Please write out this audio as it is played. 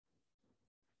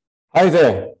Hi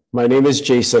there, my name is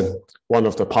Jason, one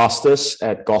of the pastors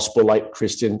at Gospel Light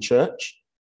Christian Church,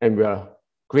 and we are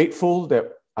grateful that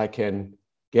I can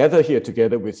gather here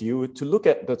together with you to look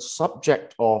at the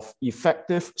subject of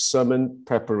effective sermon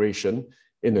preparation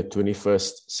in the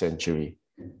 21st century.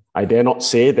 I dare not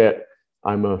say that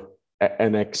I'm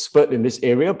an expert in this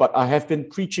area, but I have been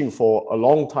preaching for a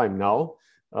long time now.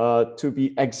 To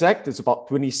be exact, it's about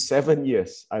 27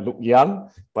 years. I look young,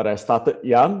 but I started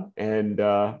young,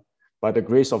 and by the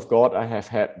grace of God, I have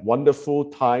had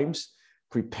wonderful times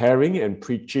preparing and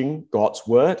preaching God's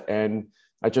word. And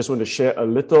I just want to share a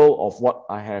little of what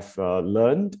I have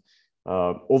learned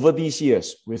over these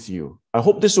years with you. I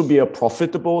hope this will be a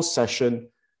profitable session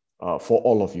for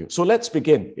all of you. So let's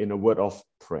begin in a word of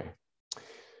prayer.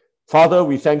 Father,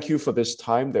 we thank you for this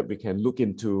time that we can look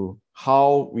into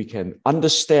how we can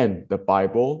understand the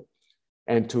Bible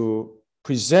and to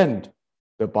present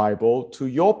the Bible to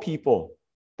your people,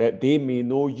 that they may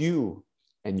know you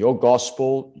and your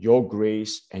gospel, your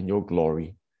grace, and your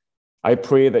glory. I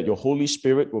pray that your Holy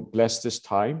Spirit will bless this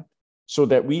time so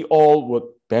that we all would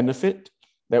benefit,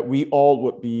 that we all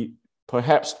would be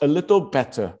perhaps a little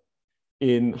better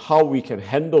in how we can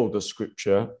handle the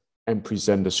scripture and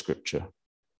present the scripture.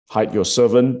 Hide your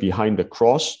servant behind the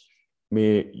cross.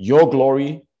 May your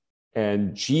glory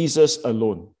and Jesus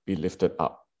alone be lifted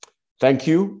up. Thank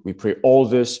you. We pray all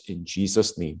this in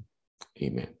Jesus' name.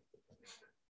 Amen.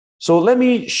 So let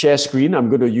me share screen. I'm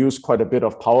going to use quite a bit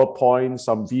of PowerPoint,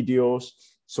 some videos,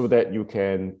 so that you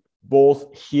can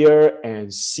both hear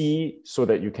and see, so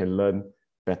that you can learn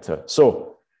better.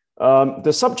 So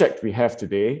the subject we have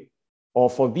today, or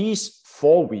for these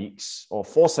 4 weeks or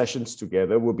 4 sessions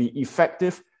together, will be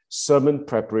effective sermon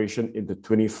preparation in the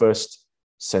 21st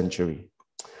century.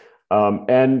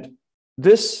 And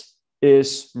this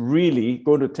is really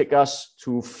going to take us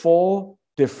to 4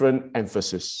 different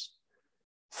emphases.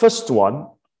 First one,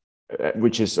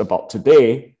 which is about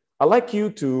today, I'd like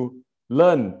you to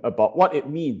learn about what it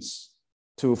means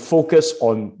to focus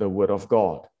on the Word of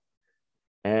God.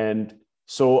 And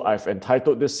so I've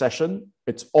entitled this session,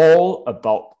 It's All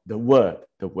About the Word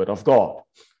of God.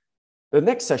 The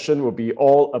next session will be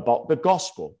all about the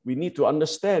gospel. We need to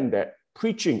understand that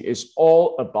preaching is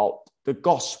all about the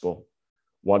gospel.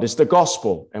 What is the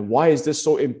gospel and why is this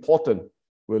so important?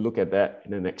 We'll look at that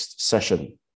in the next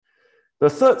session. The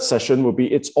third session will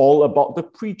be It's All About the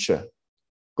Preacher.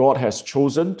 God has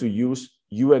chosen to use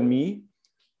you and me,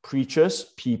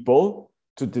 preachers, people,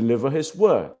 to deliver his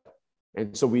word.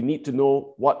 And so we need to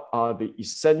know what are the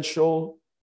essential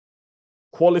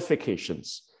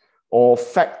qualifications or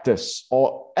factors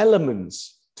or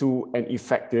elements to an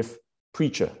effective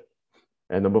preacher.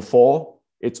 And number 4,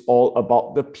 it's all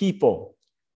about the people.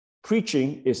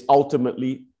 Preaching is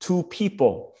ultimately to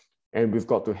people, and we've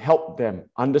got to help them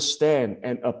understand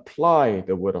and apply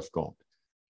the word of God.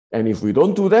 And if we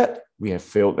don't do that, we have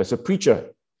failed as a preacher.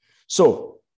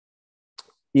 So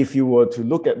if you were to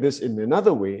look at this in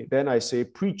another way, then I say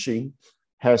preaching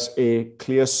has a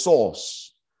clear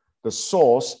source. The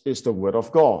source is the word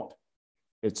of God.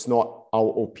 It's not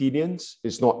our opinions.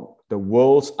 It's not the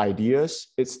world's ideas.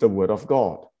 It's the word of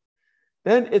God.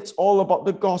 Then it's all about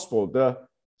the gospel. The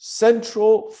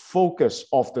central focus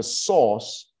of the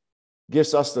source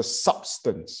gives us the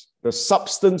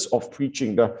substance of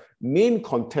preaching. The main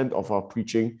content of our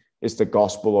preaching is the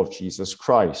gospel of Jesus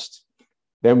Christ.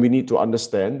 Then we need to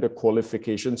understand the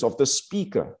qualifications of the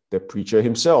speaker, the preacher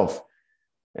himself.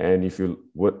 And if you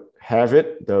would have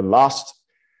it, the last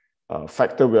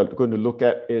factor we are going to look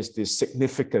at is the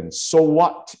significance. So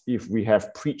what if we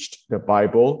have preached the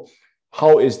Bible?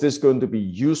 How is this going to be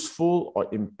useful or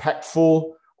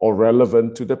impactful or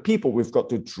relevant to the people? We've got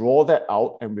to draw that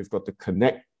out and we've got to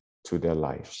connect to their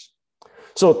lives.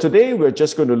 So today we're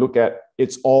just going to look at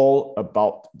it's all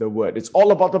about the word. It's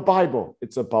all about the Bible.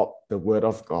 It's about the word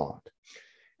of God.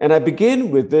 And I begin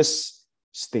with this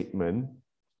statement.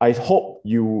 I hope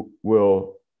you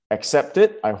will accept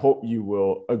it. I hope you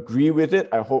will agree with it.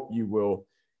 I hope you will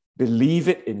believe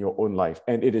it in your own life.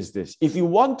 And it is this: if you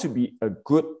want to be a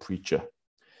good preacher,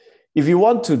 if you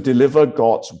want to deliver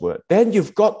God's word, then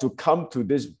you've got to come to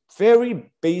this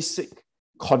very basic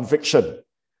conviction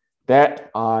that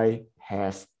I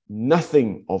have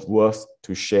nothing of worth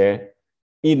to share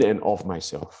in and of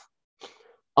myself.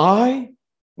 I,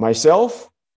 myself,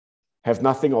 have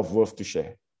nothing of worth to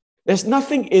share. There's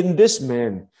nothing in this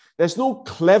man. There's no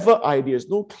clever ideas,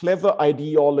 no clever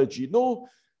ideology, no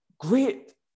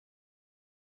great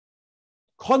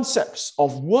concepts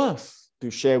of worth to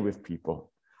share with people.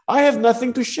 I have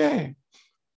nothing to share.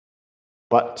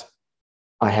 But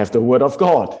I have the word of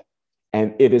God,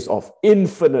 and it is of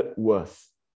infinite worth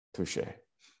to share.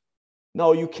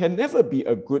 Now, you can never be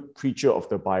a good preacher of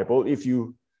the Bible if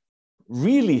you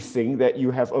really think that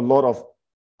you have a lot of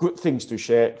good things to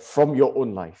share from your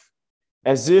own life,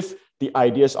 as if the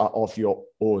ideas are of your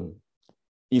own.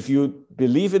 If you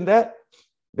believe in that,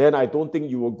 then I don't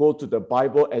think you will go to the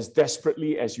Bible as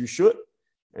desperately as you should,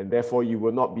 and therefore you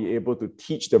will not be able to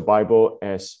teach the Bible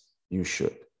as you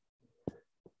should.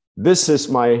 This is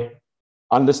my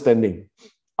understanding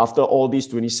after all these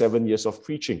 27 years of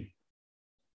preaching.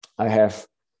 I have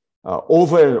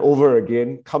over and over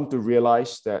again come to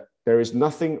realize that there is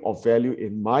nothing of value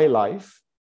in my life,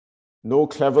 no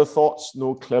clever thoughts,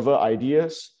 no clever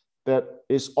ideas that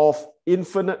is of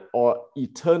infinite or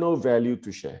eternal value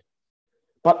to share.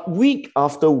 But week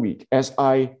after week, as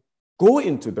I go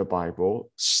into the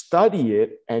Bible, study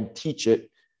it, and teach it,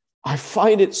 I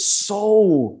find it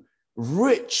so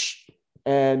rich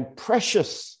and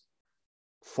precious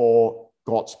for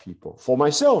God's people, for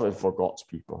myself and for God's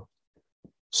people.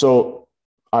 So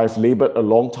I've labored a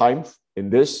long time in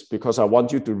this because I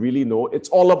want you to really know it's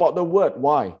all about the word.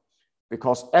 Why?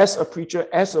 Because as a preacher,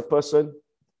 as a person,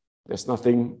 there's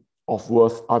nothing of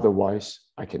worth otherwise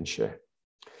I can share.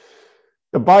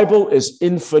 The Bible is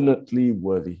infinitely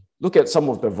worthy. Look at some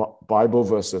of the Bible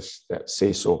verses that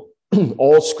say so.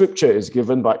 All scripture is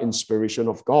given by inspiration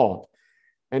of God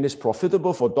and is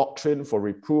profitable for doctrine, for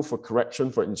reproof, for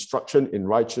correction, for instruction in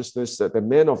righteousness, that the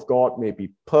man of God may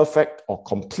be perfect or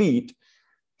complete,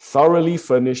 thoroughly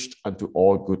furnished unto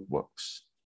all good works.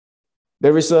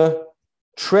 There is a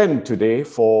trend today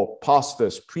for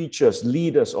pastors, preachers,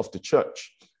 leaders of the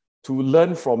church to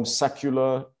learn from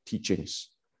secular teachings.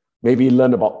 Maybe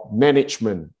learn about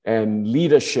management and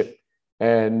leadership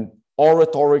and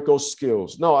oratorical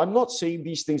skills. Now, I'm not saying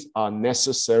these things are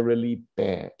necessarily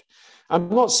bad. I'm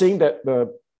not saying that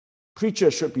the preacher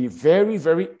should be very,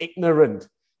 very ignorant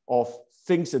of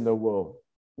things in the world.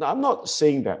 Now, I'm not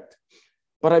saying that.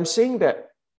 But I'm saying that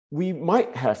we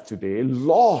might have today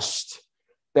lost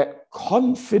that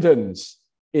confidence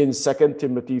in 2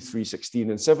 Timothy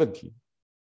 3:16 and 17.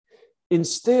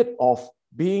 Instead of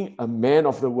being a man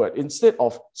of the word, instead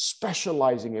of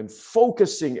specializing and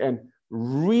focusing and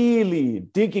really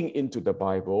digging into the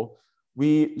Bible,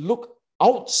 we look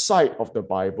outside of the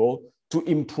Bible to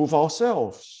improve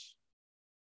ourselves.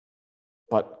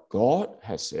 But God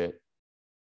has said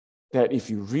that if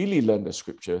you really learn the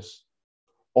scriptures,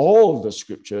 all the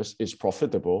scriptures is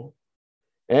profitable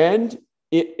and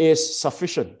it is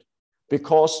sufficient,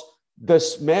 because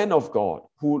this man of God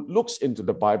who looks into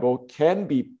the Bible can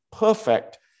be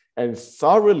perfect and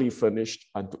thoroughly furnished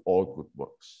unto all good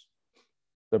works.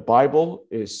 The Bible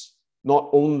is not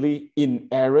only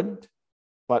inerrant,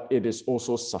 but it is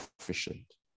also sufficient.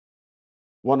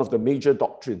 One of the major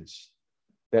doctrines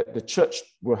that the church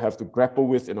will have to grapple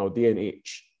with in our day and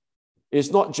age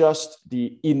is not just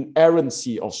the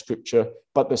inerrancy of Scripture,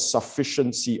 but the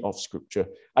sufficiency of Scripture.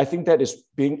 I think that is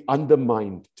being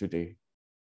undermined today.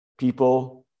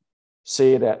 People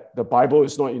say that the Bible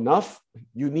is not enough.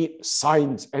 You need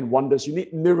signs and wonders. You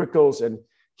need miracles and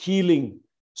healing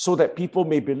so that people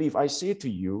may believe. I say to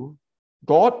you,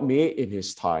 God may in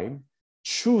his time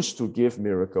choose to give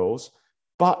miracles,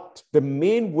 but the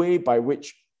main way by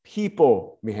which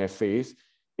people may have faith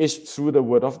is through the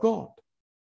word of God.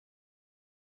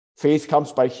 Faith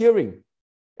comes by hearing,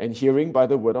 and hearing by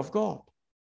the word of God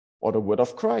or the word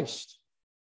of Christ.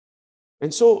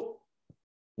 And so,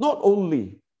 not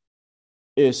only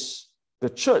is the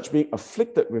church being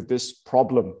afflicted with this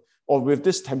problem or with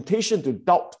this temptation to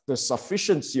doubt the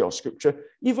sufficiency of Scripture,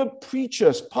 even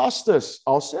preachers, pastors,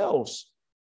 ourselves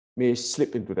may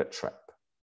slip into that trap.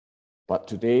 But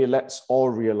today, let's all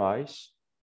realize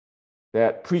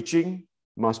that preaching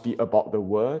must be about the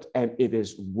word, and it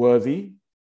is worthy.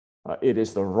 It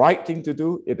is the right thing to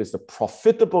do. It is the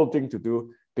profitable thing to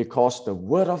do, because the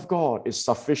word of God is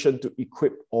sufficient to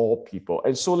equip all people.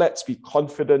 And so let's be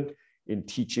confident in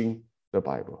teaching the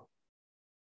Bible.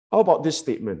 How about this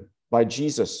statement by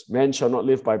Jesus? Man shall not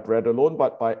live by bread alone,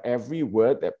 but by every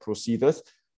word that proceedeth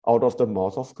out of the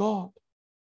mouth of God.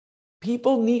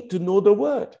 People need to know the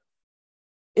word.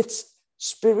 It's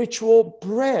spiritual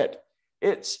bread.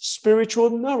 It's spiritual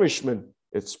nourishment.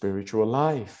 It's spiritual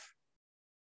life.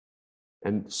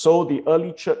 And so the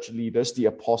early church leaders, the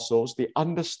apostles, they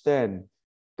understand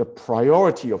the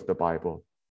priority of the Bible.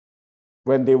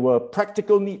 When there were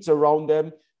practical needs around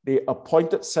them, they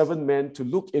appointed 7 men to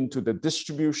look into the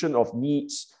distribution of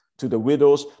needs to the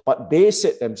widows, but they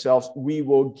said themselves, we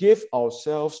will give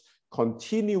ourselves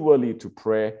continually to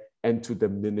prayer and to the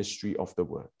ministry of the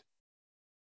word.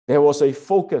 There was a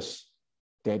focus,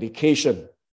 dedication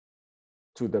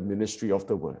to the ministry of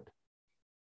the word.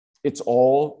 It's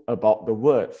all about the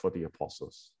word for the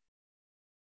apostles.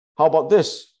 How about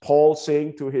this? Paul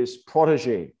saying to his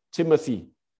protege, Timothy,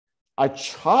 I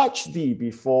charge thee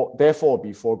therefore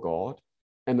before God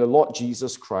and the Lord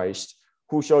Jesus Christ,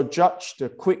 who shall judge the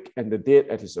quick and the dead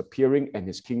at his appearing and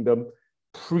his kingdom,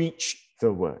 preach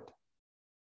the word.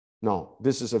 Now,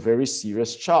 this is a very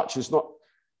serious charge. He's not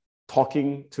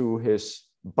talking to his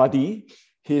buddy.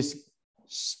 He's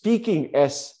speaking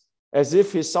as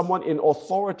if he's someone in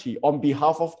authority on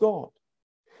behalf of God.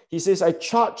 He says, I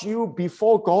charge you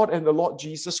before God and the Lord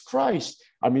Jesus Christ.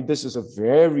 I mean, this is a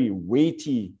very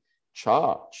weighty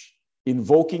charge,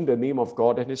 invoking the name of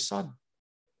God and his Son,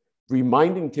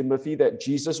 reminding Timothy that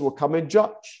Jesus will come and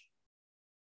judge.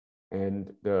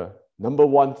 And the number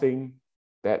one thing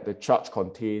that the charge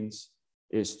contains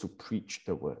is to preach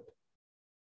the word.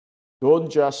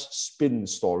 Don't just spin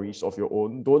stories of your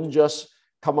own. Don't just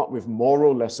come up with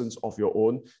moral lessons of your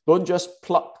own. Don't just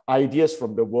pluck ideas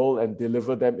from the world and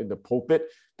deliver them in the pulpit,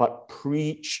 but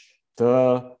preach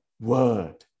the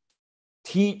word.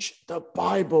 Teach the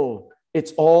Bible.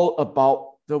 It's all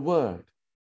about the word.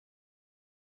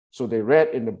 So they read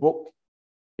in the book,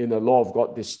 in the law of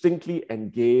God, distinctly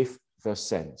and gave the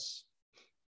sense.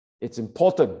 It's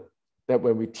important that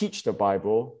when we teach the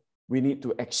Bible, we need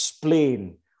to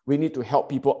explain, we need to help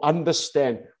people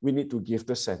understand, we need to give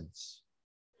the sense.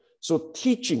 So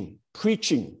teaching,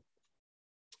 preaching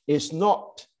is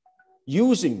not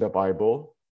using the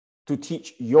Bible to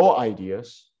teach your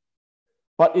ideas,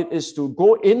 but it is to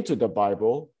go into the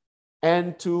Bible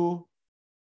and to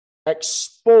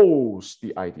expose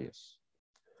the ideas,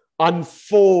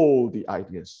 unfold the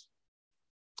ideas.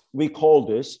 We call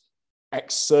this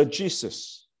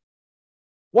exegesis.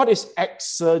 What is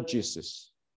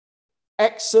exegesis?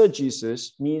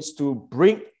 Exegesis means to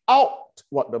bring out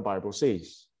what the Bible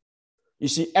says. You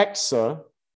see, exe,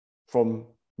 from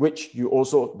which you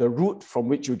also, the root from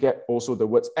which you get also the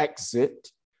words exit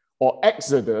or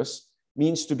exodus,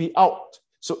 means to be out.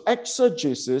 So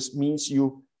exegesis means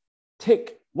you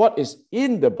take what is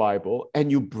in the Bible and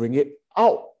you bring it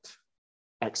out.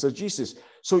 Exegesis.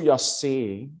 So you're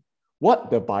saying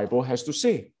what the Bible has to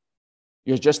say.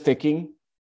 You're just taking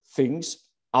things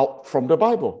out from the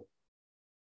Bible.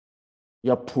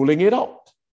 You're pulling it out.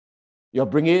 You're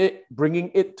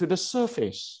bringing it to the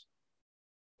surface.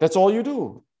 That's all you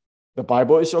do. The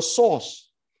Bible is your source.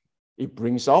 It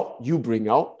brings out, you bring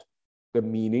out the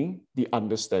meaning, the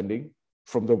understanding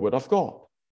from the Word of God.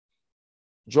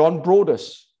 John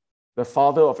Brodus, the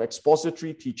father of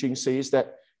expository teaching, says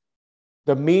that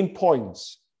the main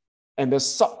points and the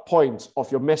sub-points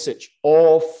of your message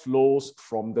all flows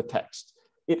from the text.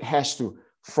 It has to.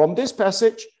 From this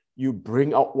passage, you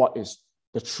bring out what is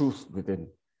the truth within.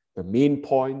 The main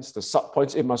points, the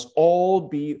sub-points, it must all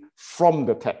be from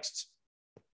the text.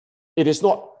 It is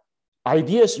not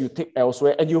ideas you take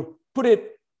elsewhere and you put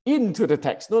it into the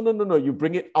text. No. You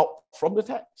bring it out from the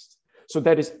text. So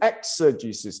that is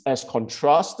exegesis as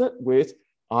contrasted with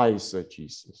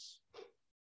eisegesis.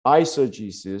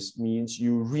 Eisegesis means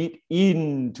you read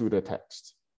into the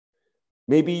text.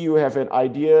 Maybe you have an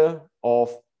idea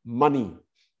of money.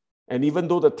 And even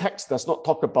though the text does not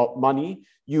talk about money,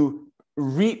 you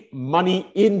read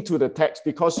money into the text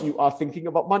because you are thinking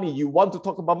about money. You want to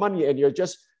talk about money and you're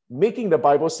just making the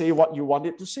Bible say what you want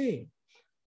it to say.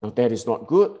 Now that is not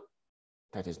good.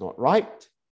 That is not right,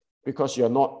 because you're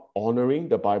not honoring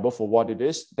the Bible for what it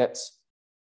is. That's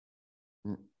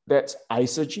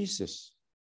eisegesis.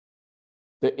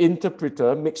 The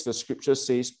interpreter makes the scripture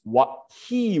says what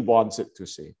he wants it to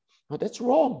say. Now that's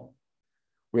wrong.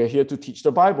 We're here to teach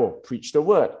the Bible, preach the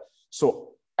word.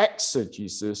 So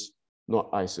exegesis,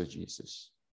 not eisegesis.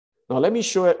 Now let me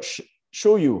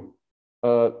show you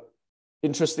an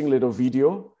interesting little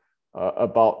video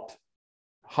about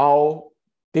how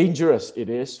dangerous it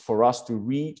is for us to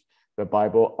read the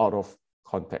Bible out of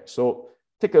context. So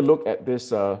take a look at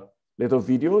this little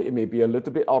video. It may be a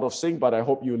little bit out of sync, but I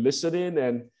hope you listen in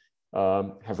and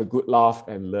have a good laugh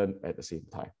and learn at the same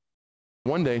time.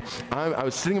 One day, I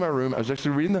was sitting in my room, I was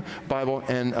actually reading the Bible,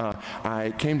 and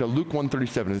I came to Luke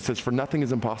 1:37. It says, "For nothing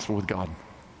is impossible with God."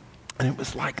 And it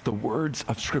was like the words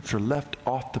of Scripture left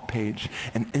off the page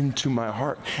and into my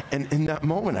heart. And in that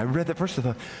moment, I read that verse, I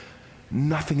thought,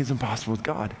 nothing is impossible with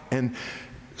God. And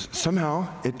somehow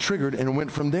it triggered and it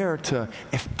went from there to,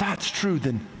 if that's true,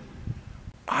 then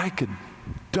I could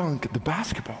dunk the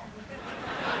basketball.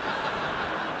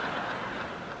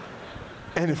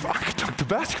 And if I could dunk the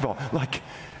basketball, like,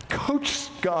 Coach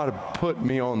got to put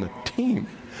me on the team.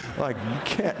 Like, you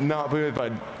can't not believe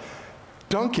it.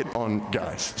 dunk it on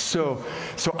guys. So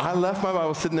I left my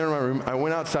Bible sitting there in my room. I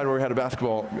went outside where we had a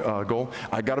basketball goal.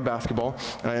 I got a basketball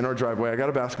in our driveway. I got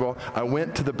a basketball. I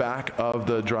went to the back of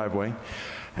the driveway.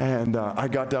 And I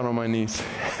got down on my knees.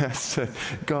 I said,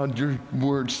 God, your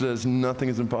word says nothing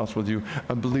is impossible with you.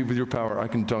 I believe with your power I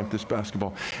can dunk this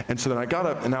basketball. And so then I got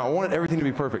up, and now I wanted everything to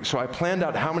be perfect. So I planned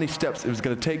out how many steps it was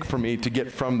going to take for me to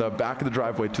get from the back of the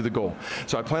driveway to the goal.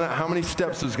 So I planned out how many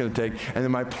steps it was going to take. And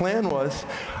then my plan was,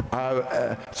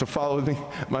 so follow with me.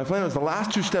 My plan was the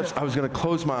last 2 steps, I was going to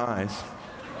close my eyes.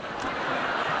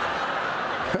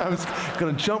 I was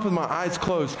going to jump with my eyes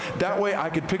closed. That way I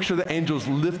could picture the angels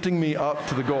lifting me up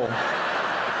to the goal.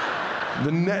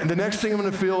 The next thing I'm going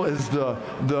to feel is the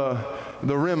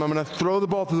rim. I'm going to throw the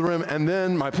ball to the rim, and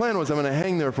then my plan was I'm going to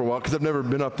hang there for a while because I've never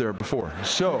been up there before.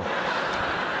 So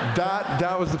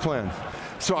that was the plan.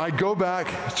 So I go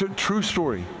back, true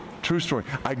story.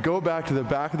 I go back to the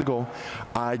back of the goal.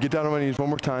 I get down on my knees one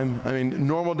more time. I mean,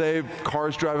 normal day,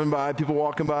 cars driving by, people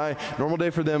walking by. Normal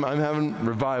day for them. I'm having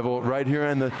revival right here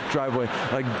in the driveway.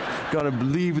 Like, gotta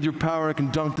believe with your power I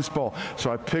can dunk this ball.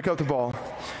 So I pick up the ball.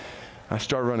 I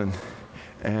start running.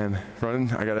 And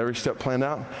running, I got every step planned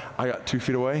out. I got 2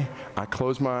 feet away. I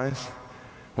close my eyes.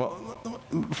 Well,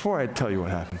 before I tell you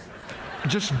what happened,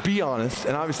 just be honest.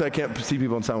 And obviously I can't see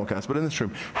people in simulcast, but in this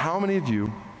room, how many of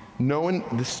you, knowing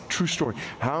this true story,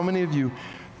 how many of you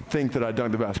think that I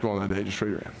dunked the basketball on that day? Just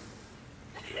raise your hand.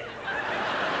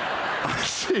 I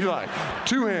see like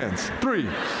 2 hands, 3.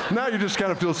 Now you just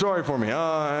kind of feel sorry for me.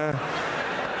 How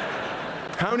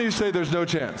many of you say there's no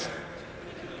chance?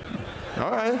 All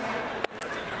right.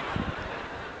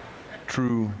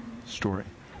 True story.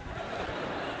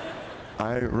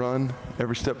 I run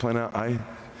every step planned out. I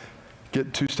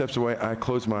get 2 steps away. I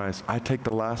close my eyes. I take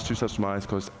the last 2 steps with my eyes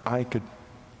closed. I could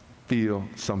feel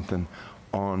something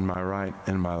on my right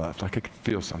and my left. I could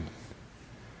feel something.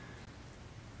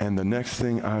 And the next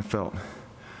thing I felt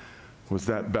was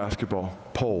that basketball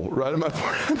pole right in my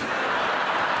forehead.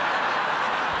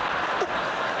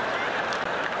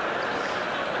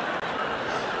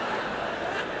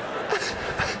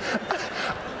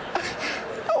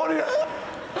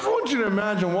 I want you to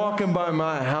imagine walking by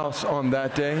my house on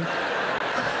that day.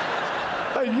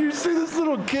 You see this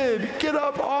little kid get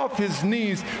up off his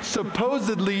knees,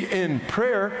 supposedly in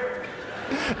prayer,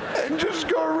 and just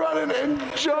go running and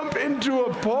jump into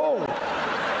a pole.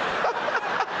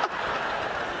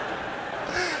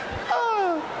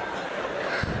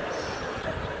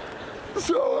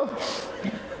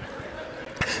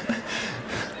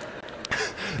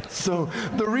 So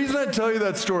the reason I tell you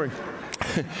that story,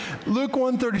 Luke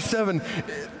 1:37,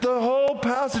 the whole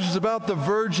passage is about the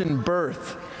virgin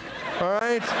birth. All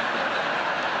right?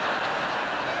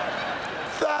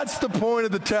 That's the point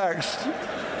of the text.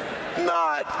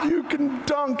 Not you can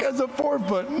dunk as a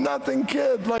 4-foot, nothing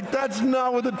kid. Like, that's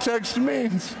not what the text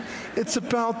means. It's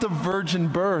about the virgin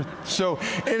birth. So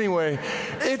anyway,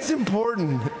 it's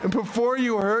important before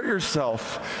you hurt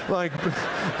yourself, like,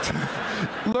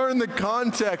 learn the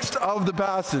context of the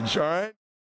passage, all right?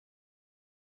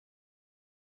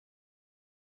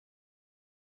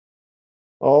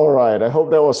 All right, I hope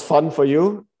that was fun for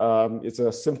you. It's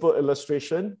a simple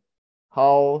illustration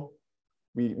how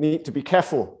we need to be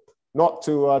careful not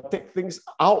to take things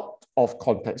out of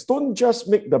context. Don't just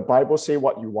make the Bible say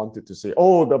what you want it to say.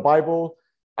 Oh, the Bible,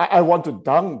 I want to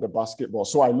dunk the basketball,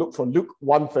 so I look for Luke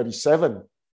 1:37.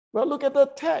 Well, look at the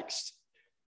text.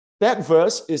 That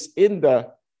verse is in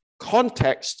the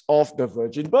context of the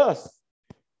virgin birth.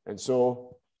 And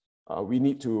so we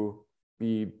need to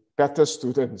be better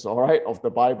students, all right, of the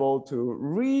Bible to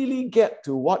really get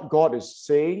to what God is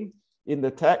saying in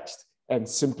the text and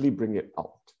simply bring it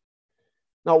out.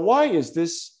 Now, why is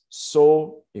this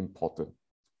so important?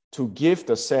 To give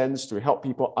the sense, to help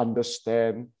people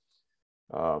understand.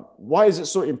 Why is it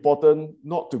so important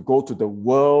not to go to the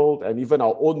world and even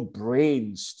our own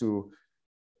brains to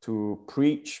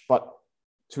preach, but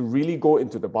to really go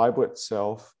into the Bible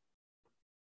itself?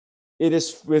 It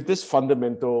is with this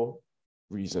fundamental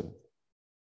reason.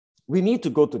 We need to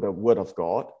go to the Word of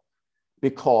God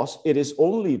because it is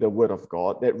only the Word of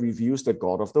God that reveals the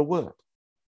God of the Word.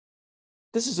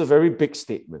 This is a very big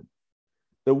statement.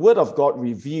 The Word of God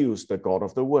reveals the God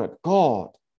of the Word. God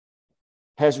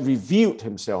has revealed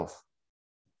himself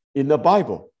in the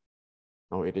Bible.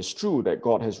 Now, it is true that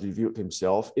God has revealed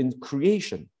himself in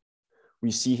creation.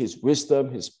 We see his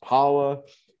wisdom, his power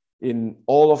in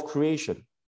all of creation.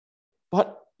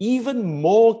 But even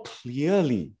more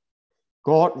clearly,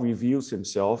 God reveals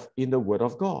himself in the Word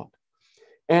of God.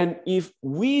 And if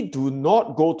we do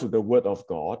not go to the Word of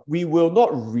God, we will not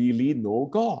really know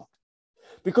God.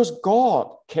 Because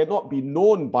God cannot be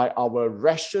known by our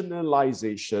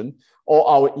rationalization or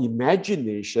our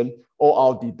imagination or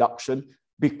our deduction,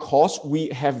 because we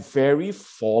have very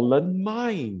fallen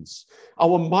minds.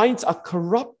 Our minds are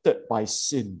corrupted by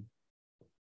sin.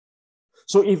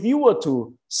 So if you were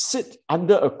to sit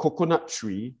under a coconut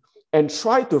tree and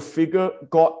try to figure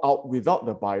God out without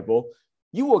the Bible,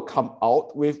 you will come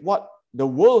out with what the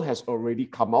world has already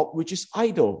come out, which is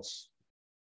idols,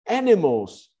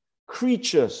 animals,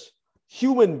 creatures,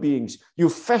 human beings. You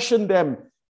fashion them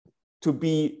to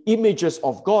be images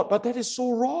of God, but that is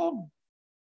so wrong.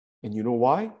 And you know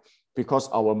why? Because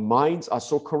our minds are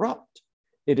so corrupt.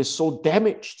 It is so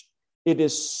damaged. It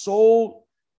is so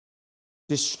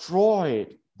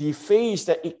destroyed, defaced,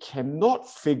 that it cannot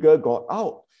figure God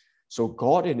out. So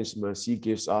God in His mercy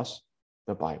gives us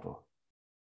the Bible.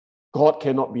 God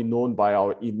cannot be known by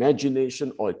our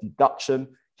imagination or deduction.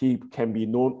 He can be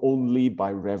known only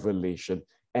by revelation.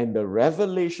 And the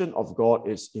revelation of God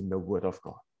is in the Word of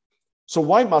God. So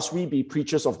why must we be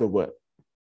preachers of the Word?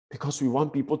 Because we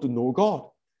want people to know God.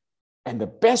 And the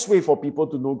best way for people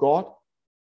to know God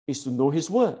is to know His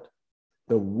Word.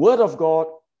 The Word of God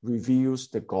reveals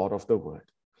the God of the Word.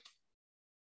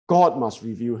 God must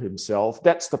reveal Himself.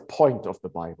 That's the point of the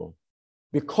Bible.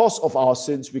 Because of our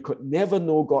sins, we could never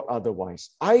know God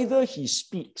otherwise. Either He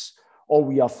speaks, or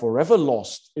we are forever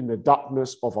lost in the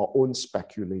darkness of our own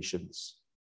speculations.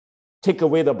 Take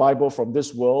away the Bible from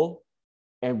this world,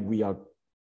 and we are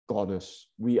goners.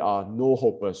 We are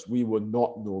no-hopers. We will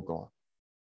not know God.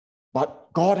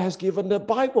 But God has given the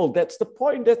Bible. That's the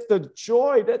point. That's the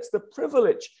joy. That's the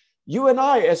privilege you and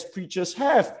I as preachers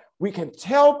have. We can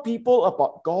tell people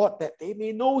about God that they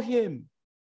may know Him.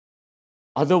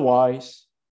 Otherwise,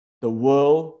 the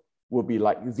world will be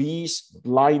like these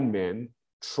blind men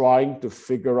trying to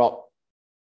figure out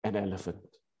an elephant.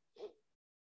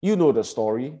 You know the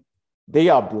story. They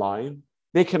are blind.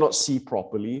 They cannot see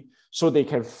properly, so they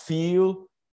can feel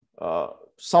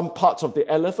some parts of the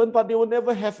elephant, but they will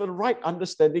never have a right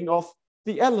understanding of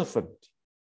the elephant.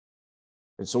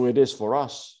 And so it is for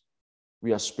us.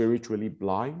 We are spiritually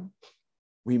blind.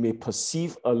 We may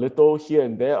perceive a little here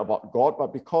and there about God,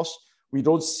 but because we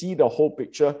don't see the whole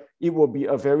picture, it will be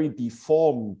a very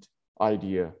deformed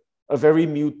idea, a very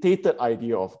mutated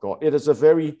idea of God. It is a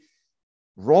very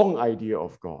wrong idea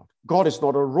of God. God is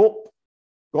not a rope.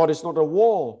 God is not a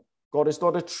wall. God is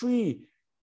not a tree.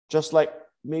 Just like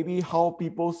maybe how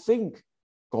people think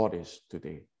God is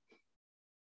today.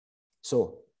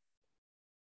 So,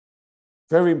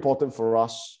 very important for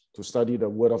us to study the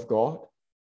Word of God,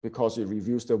 because it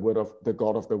reveals the word of the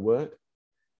God of the Word.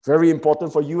 Very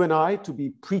important for you and I to be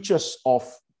preachers of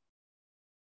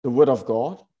the Word of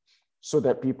God, so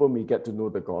that people may get to know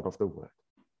the God of the Word.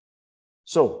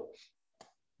 So,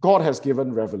 God has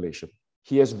given revelation.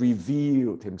 He has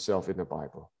revealed Himself in the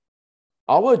Bible.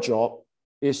 Our job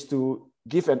is to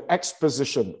give an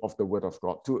exposition of the Word of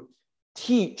God, to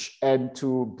teach and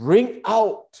to bring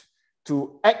out,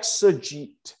 to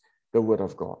exegete the Word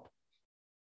of God.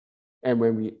 And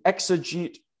when we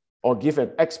exegete or give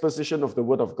an exposition of the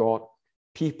Word of God,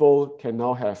 people can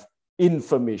now have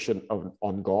information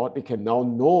on God. They can now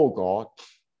know God,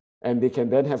 and they can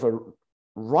then have a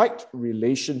right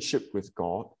relationship with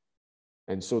God.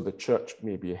 And so the church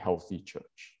may be a healthy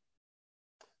church.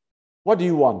 What do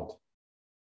you want?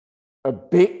 A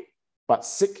big but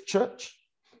sick church?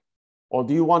 Or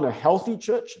do you want a healthy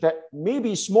church that may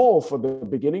be small for the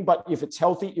beginning, but if it's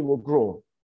healthy, it will grow?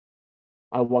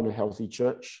 I want a healthy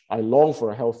church. I long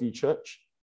for a healthy church.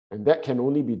 And that can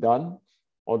only be done,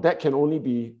 or that can only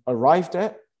be arrived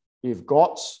at, if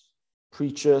God's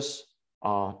preachers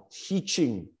are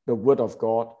teaching the Word of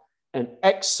God and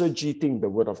exegeting the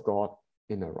Word of God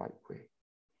in a right way.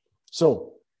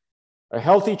 So, a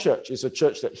healthy church is a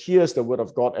church that hears the Word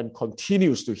of God and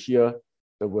continues to hear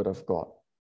the Word of God.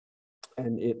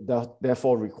 And it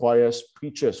therefore requires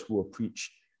preachers who will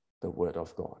preach the Word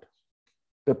of God.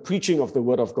 The preaching of the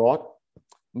Word of God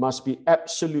must be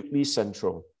absolutely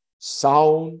central.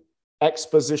 Sound,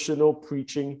 expositional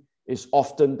preaching is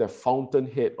often the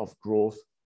fountainhead of growth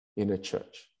in a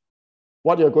church.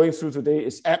 What you're going through today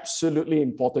is absolutely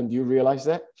important. Do you realize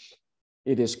that?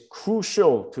 It is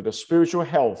crucial to the spiritual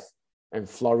health and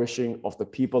flourishing of the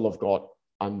people of God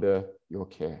under your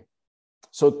care.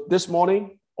 So this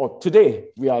morning, or today,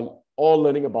 we are all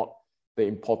learning about the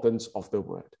importance of the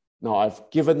Word. Now, I've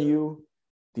given you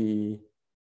the,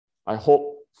 I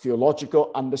hope,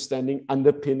 theological understanding,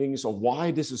 underpinnings of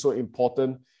why this is so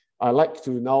important. I'd like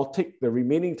to now take the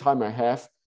remaining time I have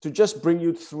to just bring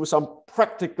you through some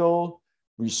practical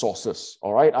resources,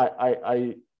 all right?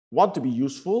 I want to be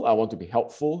useful. I want to be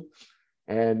helpful.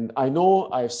 And I know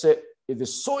I've said it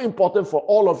is so important for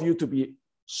all of you to be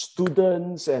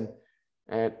students and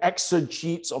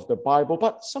exegetes of the Bible,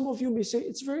 but some of you may say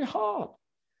it's very hard.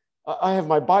 I have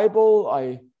my Bible,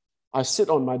 I sit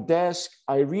on my desk,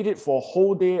 I read it for a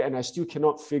whole day, and I still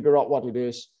cannot figure out what it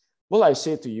is. Well, I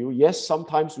say to you, yes,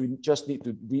 sometimes we just need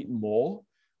to read more.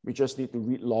 We just need to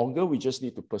read longer. We just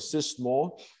need to persist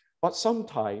more. But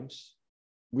sometimes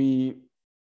we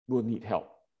will need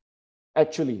help.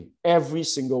 Actually, every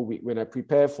single week when I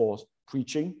prepare for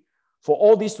preaching, for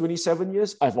all these 27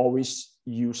 years, I've always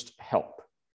used help.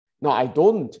 Now, I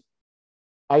don't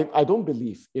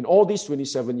believe in all these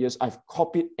 27 years I've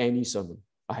copied any sermon.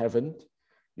 I haven't.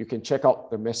 You can check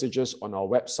out the messages on our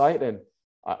website, and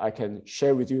I can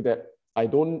share with you that I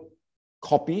don't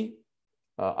copy.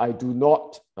 I do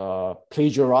not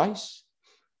plagiarize,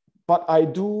 but I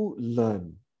do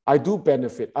learn. I do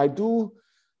benefit. I do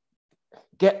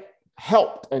get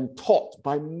helped and taught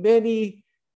by many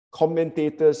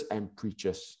commentators and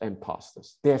preachers and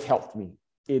pastors. They have helped me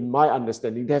in my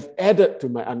understanding. They have added to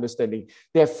my understanding.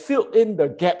 They have filled in the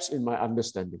gaps in my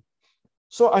understanding.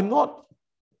 So I'm not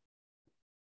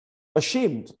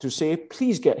ashamed to say,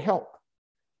 please get help.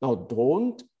 Now,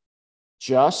 don't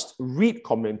just read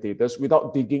commentators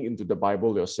without digging into the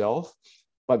Bible yourself,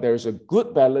 but there is a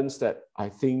good balance that I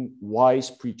think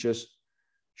wise preachers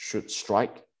should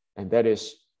strike, and that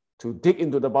is to dig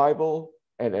into the Bible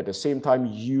and at the same time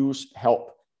use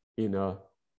help in a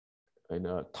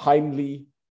timely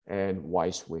and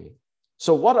wise way.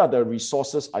 So what are the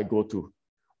resources I go to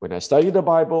when I study the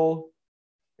Bible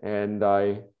and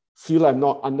I feel I'm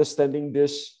not understanding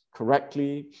this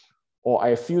correctly, or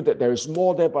I feel that there is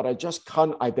more there, but I just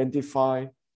can't identify,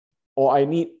 or I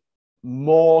need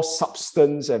more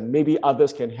substance and maybe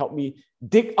others can help me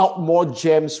dig out more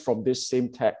gems from this same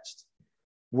text?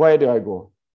 Where do I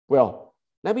go? Well,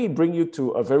 let me bring you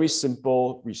to a very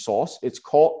simple resource. It's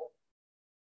called,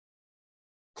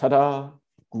 ta-da,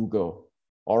 Google.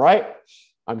 All right?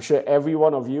 I'm sure every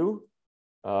one of you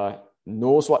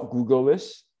knows what Google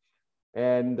is.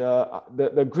 And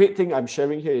the great thing I'm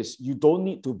sharing here is you don't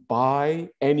need to buy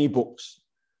any books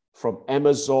from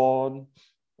Amazon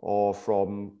or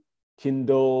from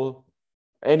Kindle,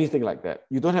 anything like that.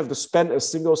 You don't have to spend a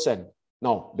single cent.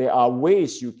 Now, there are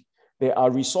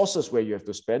resources where you have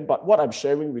to spend, but what I'm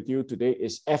sharing with you today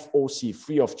is FOC,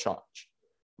 free of charge.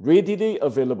 Readily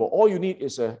available. All you need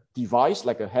is a device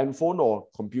like a handphone or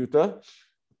computer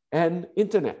and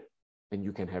internet, and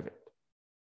you can have it.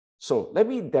 So let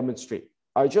me demonstrate.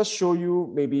 I'll just show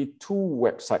you maybe 2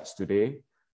 websites today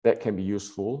that can be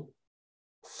useful.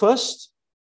 First,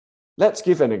 let's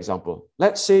give an example.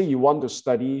 Let's say you want to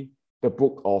study the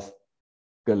book of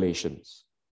Galatians.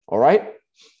 All right?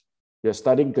 You're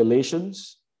studying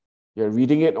Galatians, you're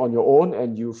reading it on your own,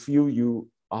 and you feel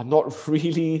you are not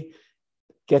really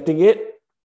getting it.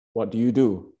 What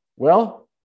do? Well,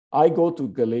 I go to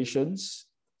Galatians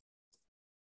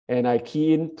and I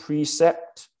key in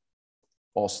precept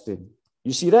Austin.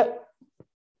 You see that?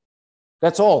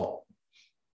 That's all.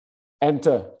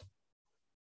 Enter.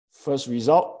 First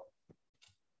result,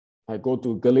 I go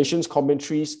to Galatians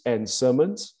commentaries and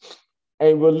sermons, and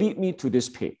it will lead me to this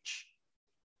page.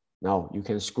 Now, you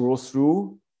can scroll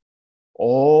through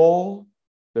all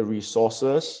the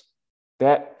resources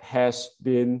that have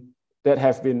been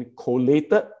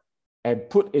collated and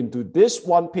put into this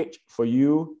one page for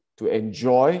you to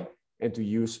enjoy and to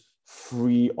use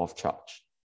free of charge.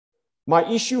 My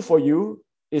issue for you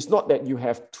is not that you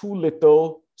have too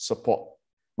little support.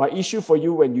 My issue for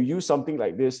you when you use something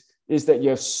like this is that you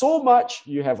have so much,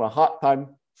 you have a hard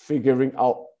time figuring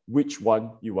out which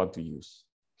one you want to use.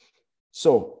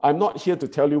 So I'm not here to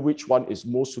tell you which one is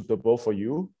most suitable for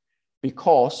you,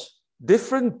 because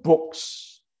different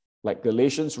books like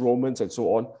Galatians, Romans, and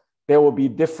so on, there will be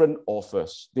different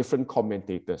authors, different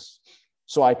commentators.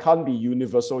 So I can't be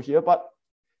universal here, but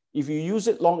if you use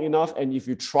it long enough and if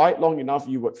you try it long enough,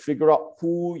 you would figure out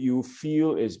who you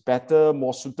feel is better,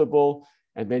 more suitable,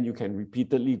 and then you can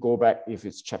repeatedly go back. If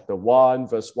it's chapter 1,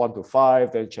 verse 1 to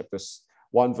 5, then chapter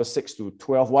 1, verse 6 to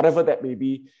 12, whatever that may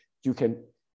be, you can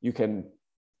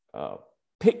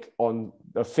pick on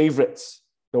the favorites,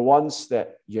 the ones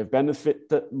that you have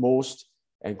benefited most,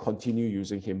 and continue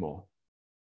using him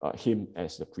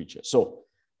as the preacher. So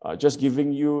just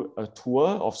giving you a tour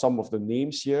of some of the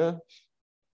names here.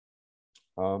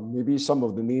 Maybe some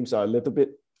of the names are a little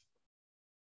bit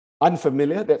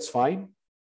unfamiliar, that's fine.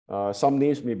 Some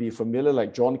names may be familiar,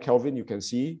 like John Calvin, you can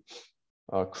see.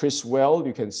 Chris Well,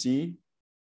 you can see.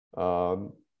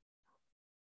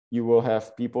 You will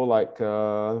have people like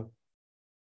the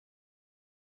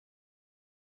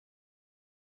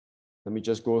Let me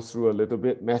just go through a little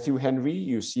bit. Matthew Henry,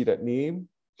 you see that name.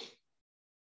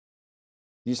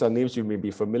 These are names you may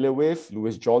be familiar with.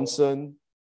 Louis Johnson,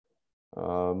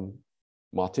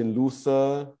 Martin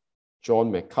Luther, John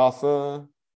MacArthur,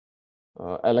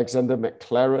 Alexander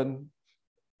McLaren.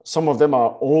 Some of them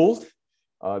are old.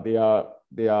 They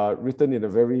are written in a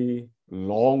very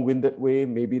long-winded way.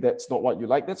 Maybe that's not what you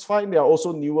like. That's fine. There are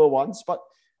also newer ones, but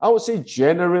I would say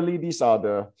generally these are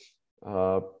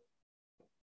the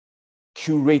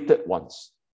curated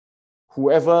ones.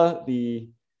 Whoever the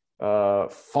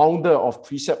founder of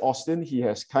Precept Austin, he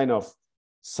has kind of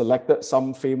selected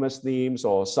some famous names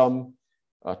or some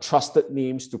trusted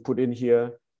names to put in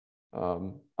here.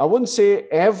 I wouldn't say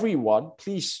everyone,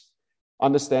 please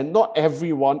understand, not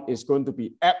everyone is going to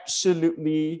be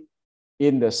absolutely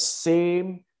in the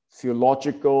same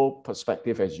theological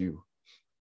perspective as you.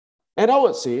 And I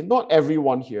would say not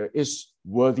everyone here is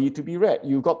worthy to be read.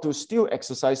 You've got to still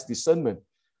exercise discernment.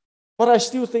 But I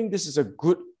still think this is a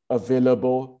good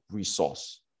available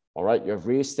resource. All right, you have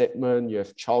Ray Stedman, you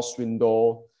have Charles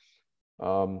Swindoll.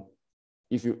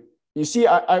 If you see,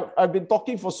 I've been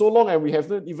talking for so long and we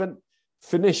haven't even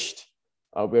finished.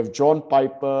 We have John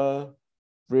Piper,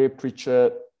 Ray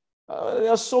Pritchard.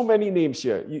 There are so many names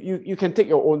here. You can take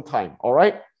your own time, all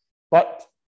right? But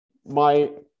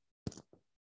my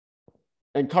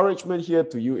encouragement here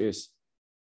to you is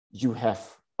you have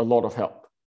a lot of help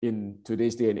in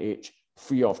today's day and age,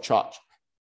 free of charge,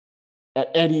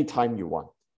 at any time you want.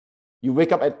 You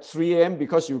wake up at 3 a.m.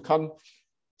 because you can't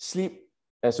sleep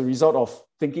as a result of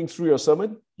thinking through your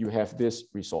sermon, you have this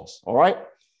resource, all right?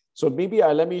 So maybe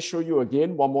let me show you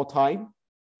again one more time.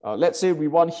 Let's say we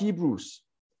want Hebrews.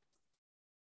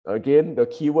 Again, the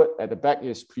keyword at the back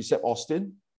is Precept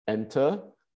Austin. Enter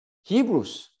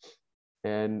Hebrews.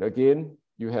 And again,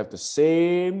 you have the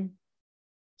same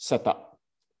setup.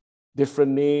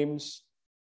 Different names,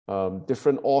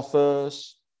 different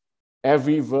authors,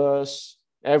 every verse,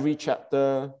 every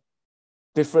chapter,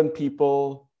 different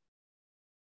people.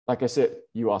 Like I said,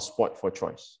 you are spoiled for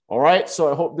choice. All right,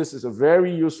 so I hope this is a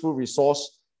very useful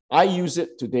resource. I use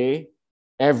it today,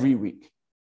 every week.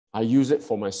 I use it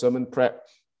for my sermon prep.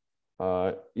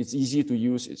 It's easy to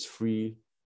use, it's free.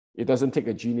 It doesn't take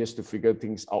a genius to figure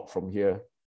things out from here.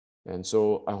 And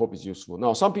so I hope it's useful.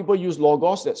 Now, some people use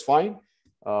Logos, that's fine,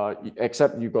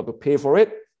 except you've got to pay for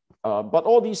it. But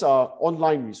all these are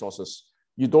online resources.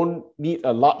 You don't need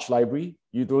a large library.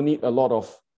 You don't need a lot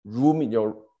of room in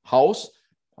your house.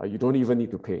 You don't even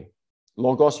need to pay.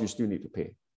 Logos, you still need to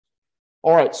pay.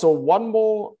 All right, so one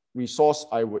more resource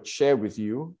I would share with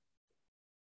you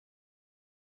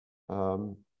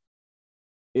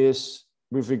is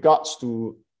with regards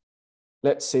to,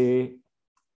 let's say,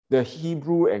 the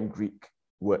Hebrew and Greek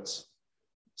words.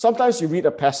 Sometimes you read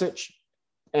a passage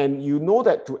and you know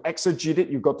that to exegete it,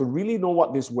 you've got to really know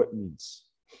what this word means.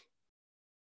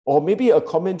 Or maybe a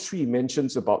commentary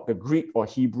mentions about the Greek or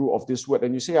Hebrew of this word,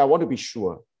 and you say, I want to be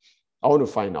sure. I want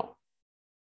to find out.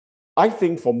 I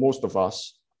think for most of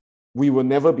us, we will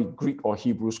never be Greek or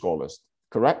Hebrew scholars,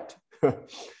 correct?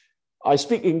 I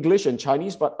speak English and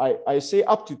Chinese, but I say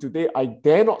up to today, I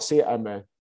dare not say I'm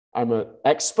an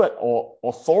expert or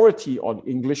authority on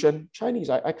English and Chinese.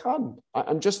 I can't.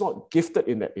 I'm just not gifted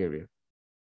in that area.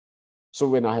 So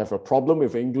when I have a problem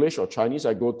with English or Chinese,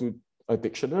 I go to a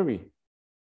dictionary.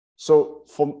 So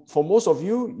for most of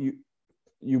you,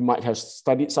 you might have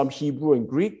studied some Hebrew and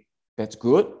Greek. That's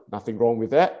good. Nothing wrong with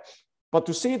that. But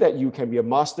to say that you can be a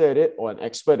master at it or an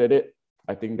expert at it,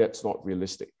 I think that's not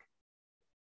realistic.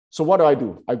 So what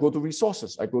do? I go to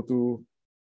resources. I go to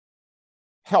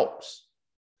helps.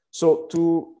 So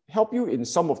to help you in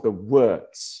some of the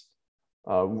words,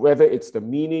 whether it's the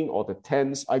meaning or the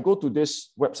tense, I go to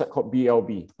this website called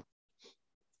BLB.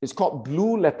 It's called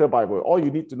Blue Letter Bible. All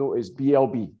you need to know is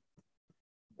BLB.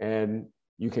 And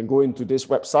you can go into this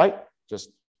website,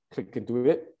 just click into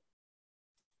it,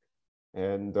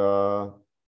 and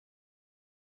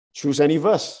choose any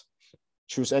verse,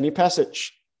 choose any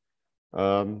passage.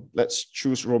 Let's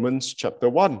choose Romans chapter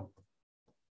 1.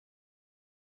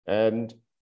 And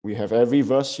we have every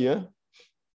verse here.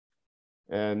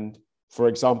 And for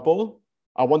example,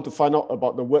 I want to find out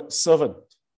about the word servant.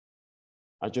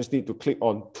 I just need to click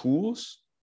on tools.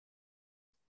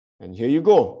 And here you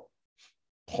go.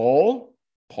 Paul,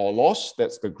 Paulos,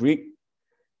 that's the Greek.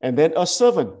 And then a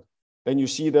servant. Then you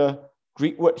see the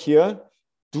Greek word here,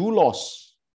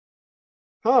 doulos.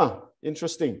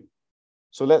 Interesting.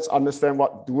 So let's understand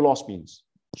what doulos means.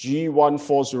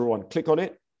 G1401. Click on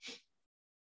it.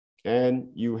 And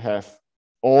you have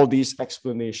all these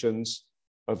explanations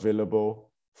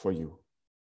available for you.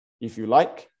 If you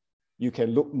like, you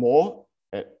can look more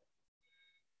at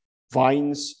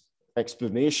Vine's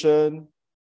explanation,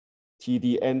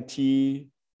 TDNT,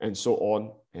 and so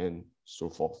on and so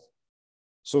forth.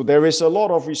 So there is a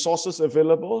lot of resources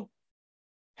available.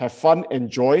 Have fun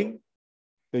enjoying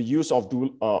the use of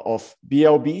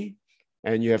BLB,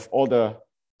 and you have all the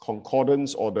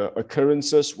concordance or the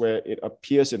occurrences where it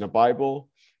appears in the Bible,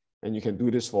 and you can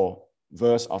do this for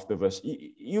verse after verse.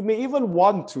 You may even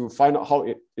want to find out how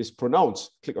it is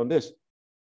pronounced. Click on this.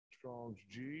 Strong's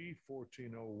G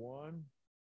 1401,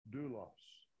 doulos.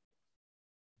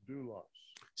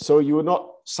 So you will not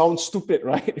sound stupid,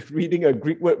 right? Reading a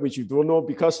Greek word which you don't know,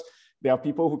 because there are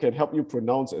people who can help you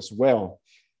pronounce as well.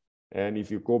 And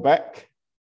if you go back,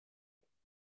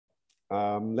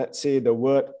 let's say the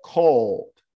word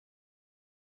called.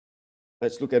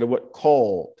 Let's look at the word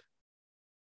called.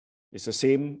 It's the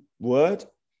same word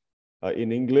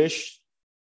in English.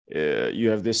 You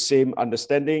have this same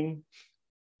understanding.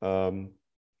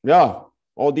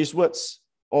 All these words,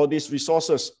 all these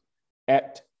resources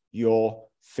at your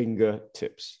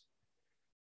fingertips.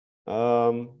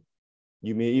 You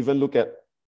may even look at,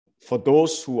 for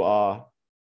those who are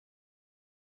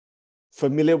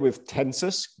familiar with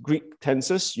tenses, Greek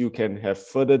tenses, you can have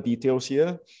further details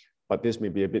here, but this may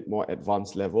be a bit more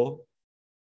advanced level.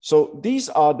 So these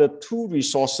are the two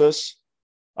resources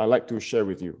I'd like to share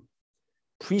with you.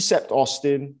 Precept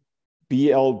Austin,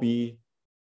 BLB,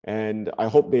 and I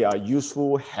hope they are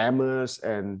useful hammers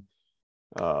and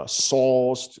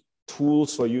saws,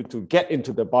 tools for you to get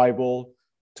into the Bible,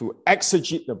 to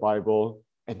exegete the Bible,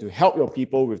 and to help your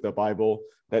people with the Bible,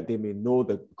 that they may know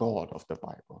the God of the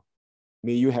Bible.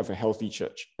 May you have a healthy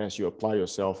church as you apply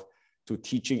yourself to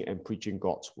teaching and preaching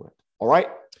God's word. All right,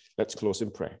 let's close in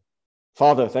prayer.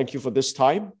 Father, thank you for this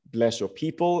time. Bless your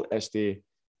people as they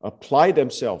apply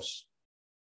themselves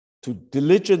to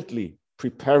diligently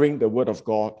preparing the word of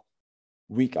God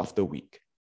week after week.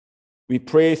 We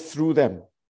pray through them,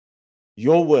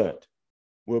 your word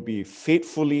will be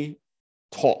faithfully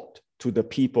taught to the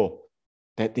people,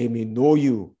 that they may know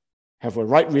you, have a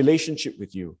right relationship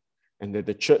with you, and that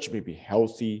the church may be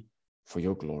healthy for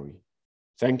your glory.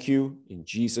 Thank you in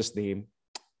Jesus' name.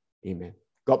 Amen.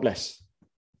 God bless.